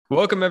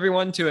Welcome,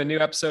 everyone, to a new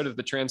episode of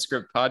the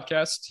Transcript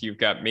Podcast. You've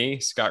got me,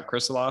 Scott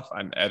Krisiloff.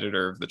 I'm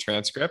editor of the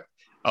Transcript,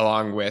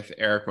 along with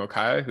Eric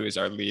Mokaya, who is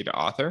our lead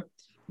author.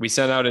 We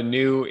sent out a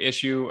new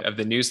issue of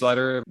the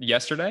newsletter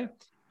yesterday,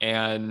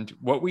 and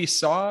what we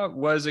saw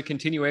was a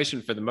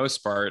continuation, for the most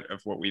part,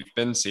 of what we've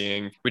been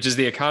seeing, which is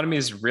the economy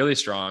is really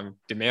strong.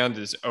 Demand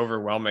is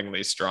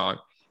overwhelmingly strong.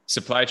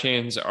 Supply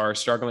chains are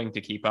struggling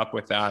to keep up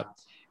with that.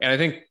 And I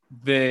think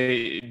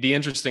the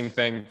interesting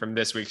thing from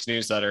this week's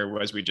newsletter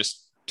was we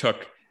just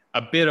took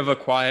a bit of a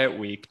quiet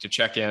week to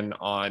check in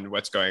on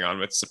what's going on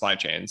with supply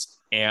chains.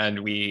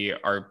 And we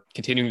are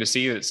continuing to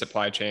see that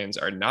supply chains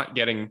are not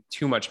getting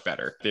too much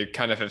better. They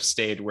kind of have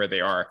stayed where they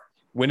are.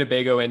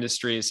 Winnebago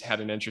Industries had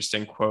an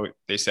interesting quote.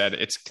 They said,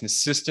 "It's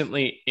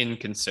consistently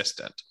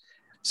inconsistent."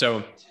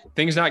 So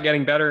things not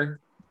getting better,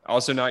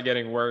 also not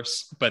getting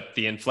worse, but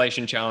the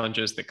inflation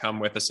challenges that come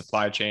with a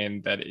supply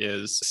chain that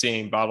is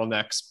seeing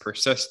bottlenecks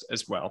persist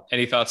as well.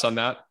 Any thoughts on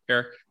that,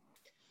 Eric?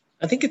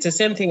 I think it's the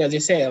same thing as you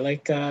say,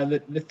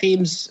 the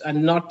themes are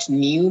not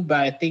new, but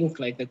I think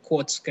like the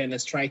quotes kind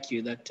of strike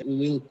you that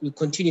we'll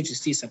continue to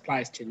see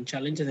supply chain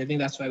challenges. I think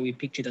that's why we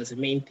picked it as a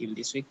main theme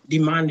this week.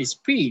 Demand is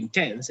pretty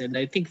intense. And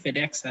I think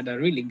FedEx had a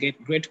really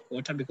great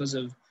quarter because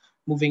of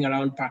moving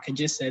around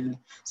packages. And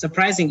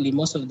surprisingly,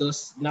 most of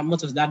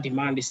that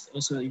demand is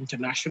also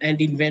international, and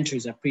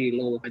inventories are pretty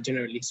low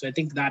generally. So I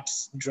think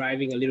that's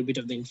driving a little bit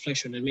of the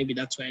inflation. And maybe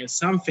that's why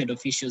some Fed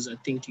officials are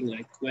thinking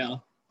like,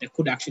 well, there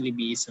could actually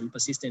be some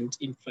persistent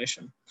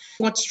inflation.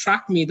 What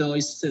struck me though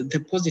is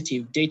the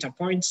positive data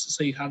points.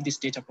 So you have these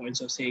data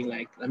points of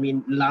saying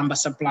lumber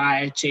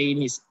supply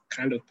chain is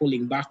kind of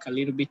pulling back a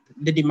little bit.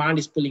 The demand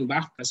is pulling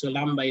back. So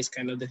lumber is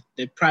kind of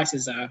the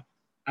prices are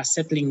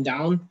settling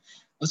down.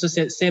 Also,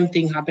 same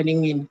thing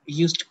happening in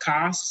used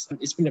cars.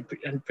 It's been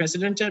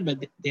unprecedented,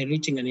 but they're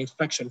reaching an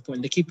inflection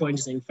point. The key point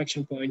is the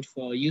inflection point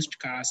for used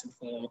cars and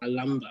for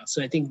lumber.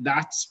 So I think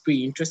that's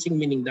pretty interesting,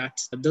 meaning that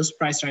those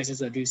price rises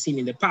that we've seen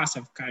in the past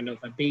have kind of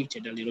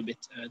abated a little bit.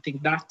 I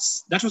think that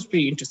was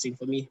pretty interesting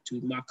for me to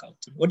mark out.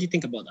 What do you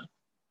think about that?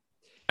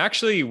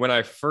 Actually, when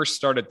I first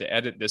started to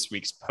edit this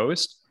week's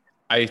post,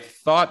 I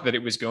thought that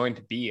it was going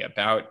to be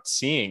about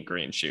seeing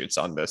green shoots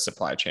on the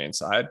supply chain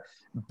side.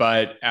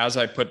 But as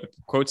I put the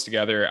quotes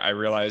together, I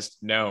realized,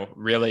 no,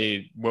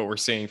 really what we're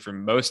seeing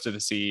from most of the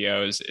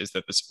CEOs is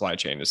that the supply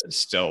chain is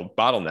still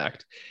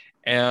bottlenecked.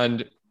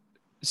 And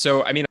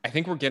so, I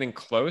think we're getting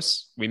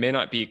close. We may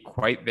not be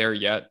quite there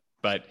yet,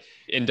 but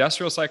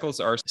industrial cycles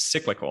are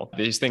cyclical.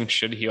 These things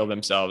should heal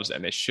themselves,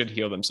 and they should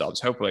heal themselves,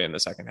 hopefully, in the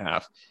second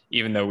half,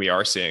 even though we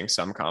are seeing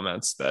some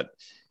comments that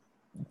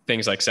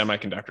things like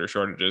semiconductor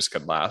shortages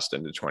could last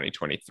into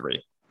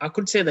 2023. I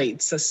could say that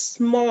it's a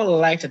small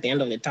light at the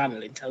end of the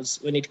tunnel in terms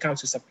when it comes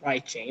to supply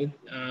chain,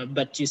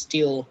 but you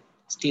still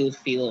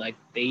feel like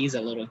there is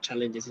a lot of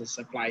challenges in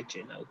supply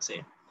chain, I would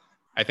say.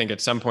 I think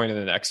at some point in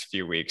the next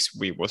few weeks,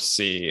 we will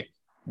see,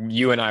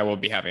 you and I will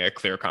be having a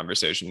clear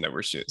conversation that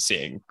we're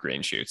seeing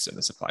green shoots in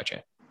the supply chain.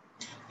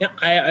 Yeah,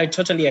 I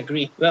totally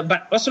agree. Well,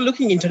 but also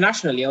looking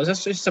internationally, I was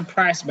also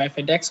surprised by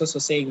FedEx also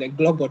saying that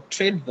global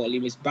trade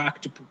volume is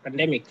back to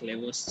pre-pandemic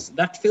levels.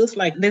 That feels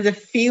like there's a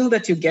feel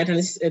that you get, and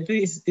this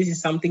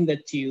is something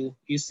that you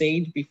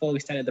said before we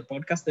started the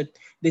podcast, that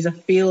there's a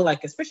feel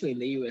like, especially in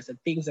the US, that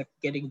things are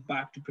getting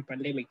back to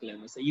pre-pandemic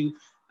levels. So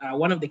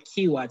one of the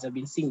keywords I've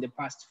been seeing the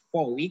past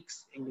 4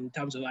 weeks in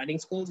terms of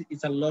earnings calls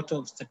is a lot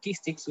of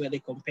statistics where they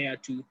compare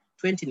to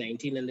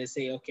 2019 and they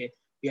say, okay,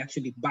 we're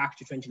actually back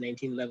to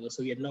 2019 levels.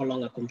 So we are no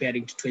longer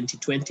comparing to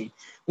 2020,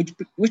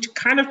 which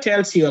kind of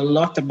tells you a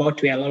lot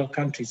about where a lot of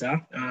countries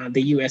are,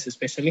 the US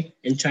especially,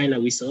 and China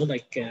we saw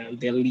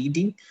they're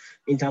leading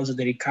in terms of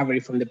the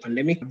recovery from the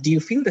pandemic. Do you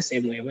feel the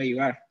same way where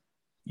you are?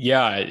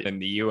 Yeah, in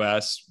the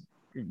US,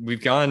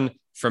 we've gone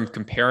from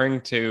comparing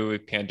to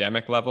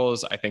pandemic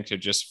levels, I think, to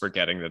just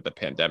forgetting that the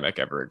pandemic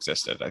ever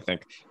existed. I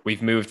think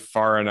we've moved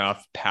far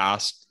enough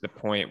past the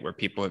point where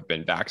people have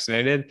been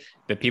vaccinated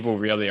that people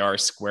really are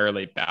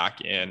squarely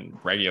back in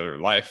regular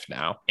life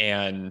now.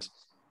 And,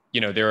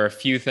 there are a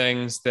few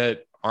things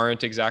that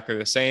aren't exactly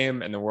the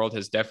same, and the world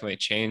has definitely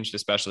changed,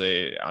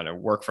 especially on a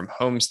work from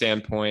home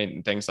standpoint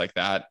and things like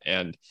that.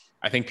 And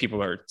I think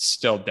people are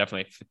still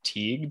definitely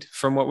fatigued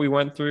from what we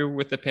went through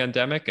with the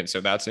pandemic. And so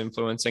that's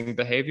influencing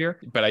behavior.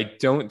 But I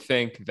don't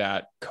think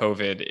that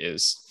COVID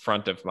is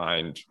front of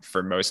mind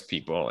for most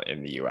people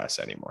in the US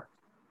anymore.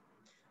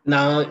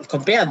 Now,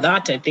 compare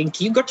that, I think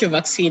you got your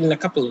vaccine a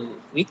couple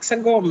of weeks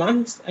ago,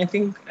 months, I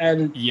think.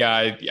 And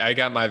yeah, I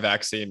got my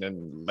vaccine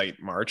in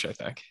late March, I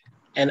think.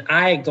 And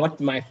I got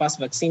my first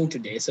vaccine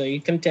today. So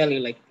you can tell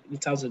in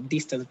terms of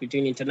distance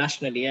between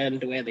internationally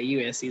and where the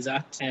US is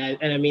at. And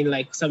I mean,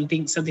 like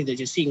something that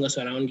you're seeing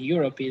also around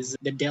Europe is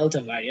the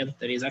Delta variant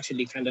that is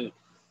actually kind of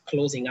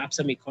closing up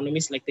some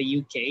economies like the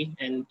UK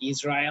and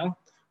Israel,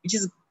 which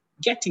is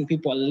getting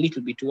people a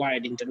little bit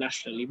worried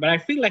internationally. But I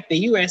feel like the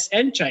US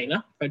and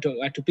China, if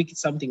I had to pick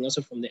something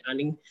also from the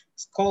earnings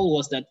call,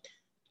 was that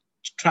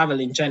travel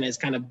in China is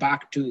kind of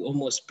back to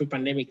almost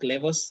pre-pandemic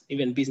levels,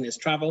 even business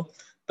travel.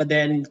 But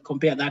then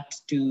compare that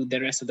to the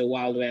rest of the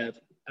world where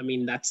I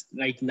mean, that's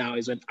right now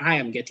is when I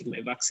am getting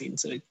my vaccine.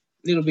 So a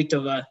little bit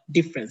of a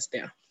difference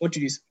there. What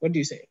do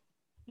you say?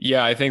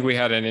 Yeah, I think we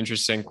had an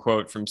interesting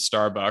quote from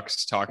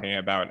Starbucks talking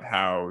about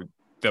how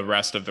the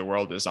rest of the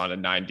world is on a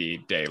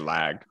 90-day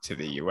lag to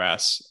the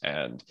US.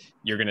 And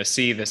you're going to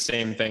see the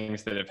same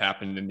things that have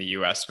happened in the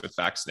US with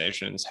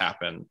vaccinations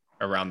happen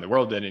around the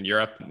world and in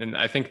Europe. And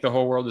I think the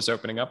whole world is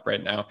opening up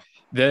right now.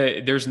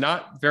 There's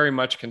not very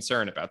much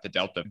concern about the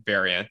Delta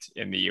variant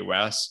in the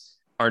US.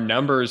 Our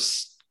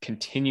numbers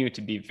continue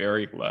to be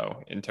very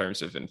low in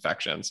terms of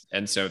infections.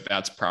 And so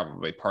that's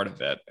probably part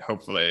of it.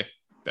 Hopefully,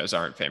 those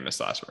aren't famous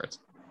last words.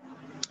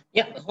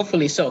 Yeah,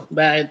 hopefully so.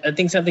 But I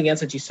think something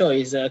else that you saw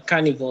is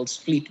Carnival's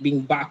fleet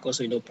being back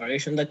also in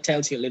operation. That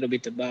tells you a little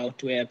bit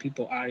about where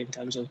people are in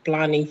terms of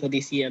planning for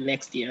this year,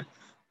 next year,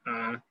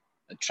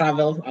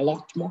 travel a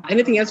lot more.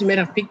 Anything else you might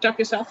have picked up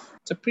yourself?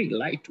 It's a pretty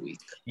light week.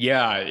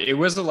 Yeah, it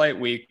was a light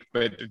week,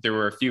 but there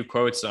were a few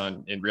quotes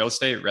in real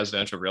estate,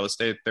 residential real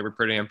estate, that were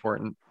pretty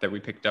important that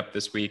we picked up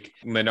this week.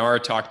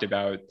 Lennar talked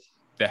about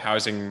the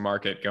housing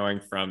market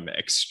going from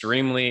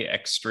extremely,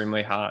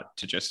 extremely hot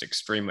to just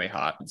extremely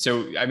hot.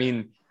 So, I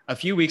mean, a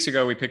few weeks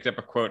ago, we picked up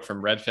a quote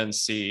from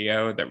Redfin's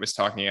CEO that was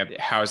talking about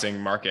the housing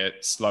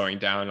market slowing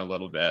down a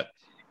little bit.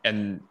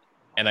 And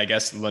I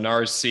guess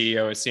Lennar's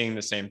CEO is seeing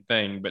the same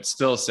thing, but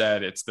still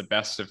said it's the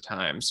best of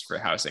times for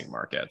housing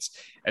markets.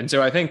 And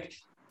so I think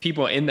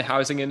people in the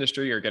housing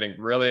industry are getting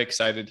really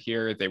excited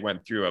here. They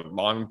went through a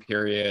long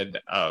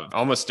period of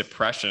almost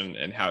depression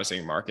in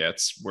housing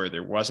markets where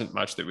there wasn't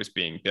much that was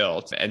being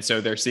built. And so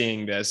they're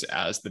seeing this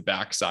as the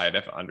backside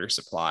of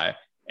undersupply.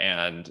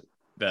 And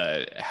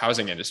the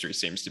housing industry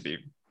seems to be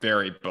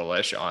very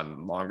bullish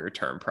on longer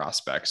term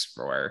prospects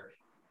for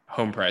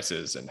home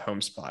prices and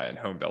home supply and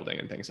home building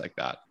and things like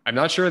that. I'm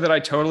not sure that I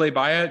totally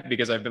buy it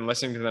because I've been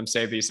listening to them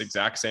say these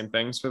exact same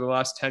things for the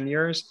last 10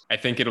 years. I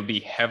think it'll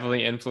be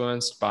heavily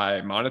influenced by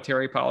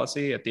monetary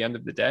policy at the end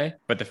of the day,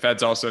 but the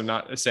Fed's also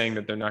not saying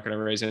that they're not going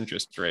to raise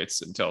interest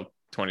rates until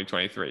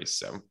 2023.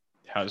 So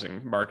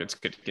housing markets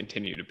could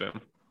continue to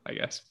boom, I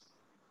guess.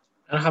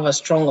 I don't have a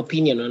strong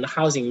opinion on the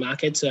housing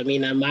market. So, I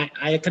mean,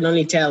 I can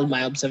only tell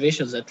my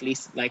observations, at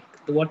least, like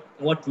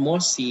what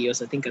most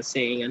CEOs, I think, are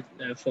saying,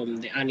 and from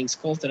the earnings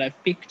calls that I've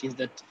picked, is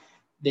that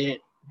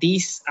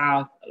these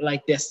are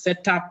like they're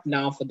set up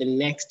now for the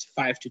next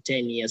 5 to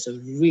 10 years of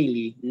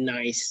really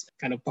nice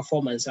kind of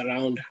performance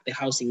around the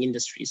housing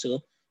industry.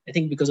 So I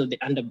think because of the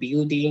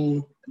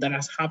underbuilding that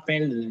has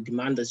happened and the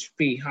demand that's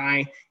pretty high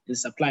and the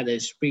supply that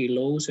is pretty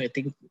low. So I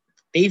think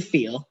they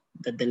feel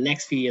that the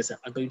next few years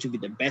are going to be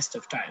the best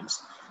of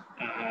times.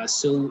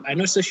 So I'm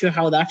not so sure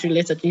how that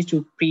relates at least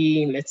to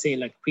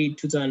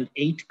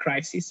pre-2008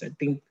 crisis. I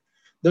think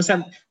those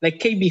are like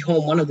KB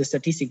Home, one of the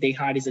statistics they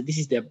had is that this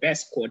is their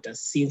best quarter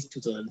since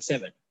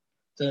 2007.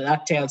 So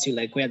that tells you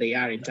like where they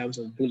are in terms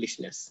of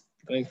bullishness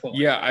going forward.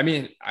 Yeah, I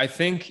mean, I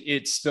think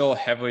it still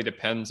heavily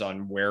depends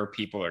on where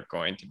people are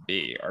going to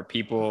be. Are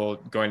people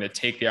going to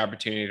take the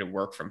opportunity to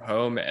work from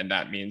home? And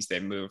that means they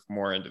move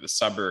more into the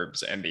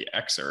suburbs and the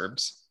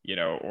exurbs,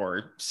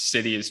 or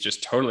cities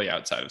just totally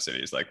outside of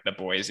cities like the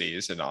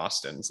Boise's and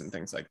Austins and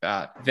things like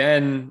that.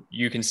 Then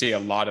you can see a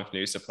lot of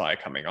new supply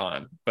coming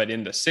on. But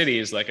in the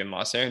cities, like in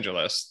Los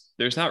Angeles,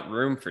 there's not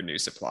room for new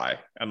supply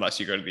unless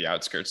you go to the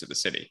outskirts of the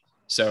city.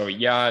 So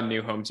yeah,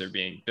 new homes are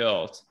being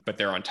built, but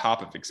they're on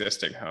top of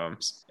existing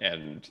homes.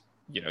 And,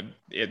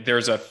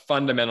 there's a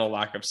fundamental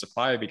lack of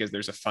supply because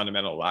there's a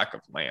fundamental lack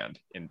of land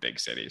in big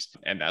cities.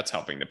 And that's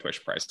helping to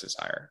push prices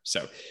higher.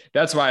 So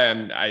that's why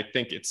I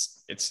think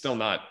it's still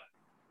not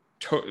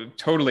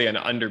totally an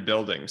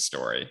underbuilding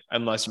story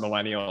unless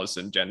millennials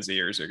and Gen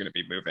Zers are going to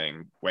be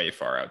moving way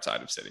far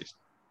outside of cities.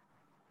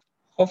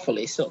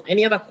 Hopefully. So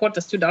any other quote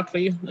that stood out for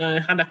you? I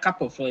had a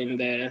couple in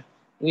the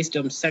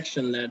wisdom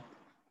section that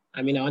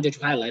I wanted to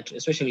highlight,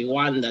 especially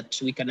one that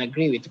we can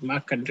agree with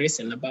Marc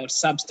Andreessen about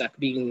Substack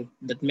being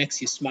that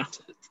makes you smart.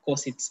 Of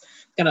course, it's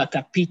kind of like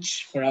a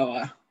pitch for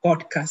our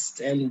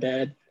podcast and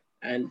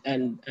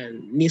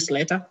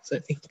newsletter. So I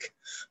think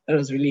that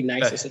was really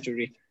nice also to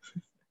read.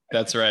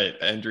 That's right.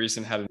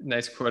 Andreessen had a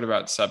nice quote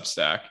about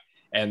Substack,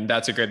 and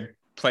that's a good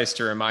place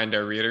to remind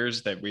our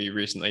readers that we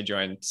recently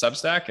joined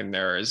Substack, and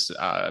there is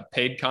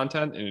paid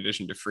content in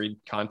addition to free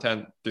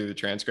content through the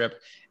transcript.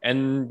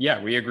 And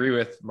yeah, we agree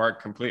with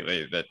Marc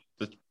completely that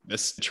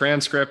this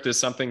transcript is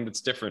something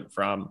that's different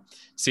from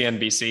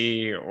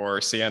CNBC or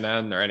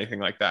CNN or anything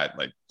like that.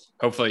 Like,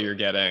 hopefully you're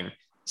getting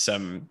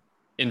some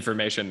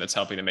information that's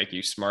helping to make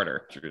you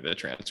smarter through the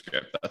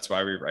transcript. That's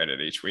why we write it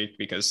each week,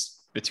 because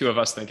the two of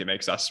us think it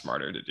makes us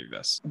smarter to do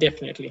this.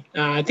 Definitely.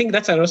 I think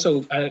that's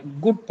also a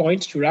good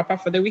point to wrap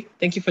up for the week.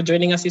 Thank you for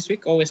joining us this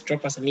week. Always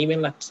drop us an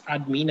email at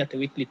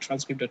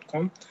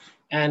admin@theweeklytranscript.com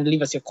and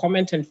leave us your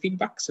comment and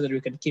feedback so that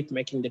we can keep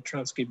making the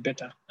transcript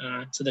better,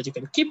 so that you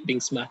can keep being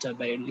smarter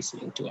by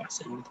listening to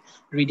us and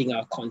reading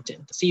our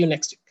content. See you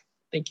next week.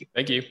 Thank you.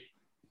 Thank you.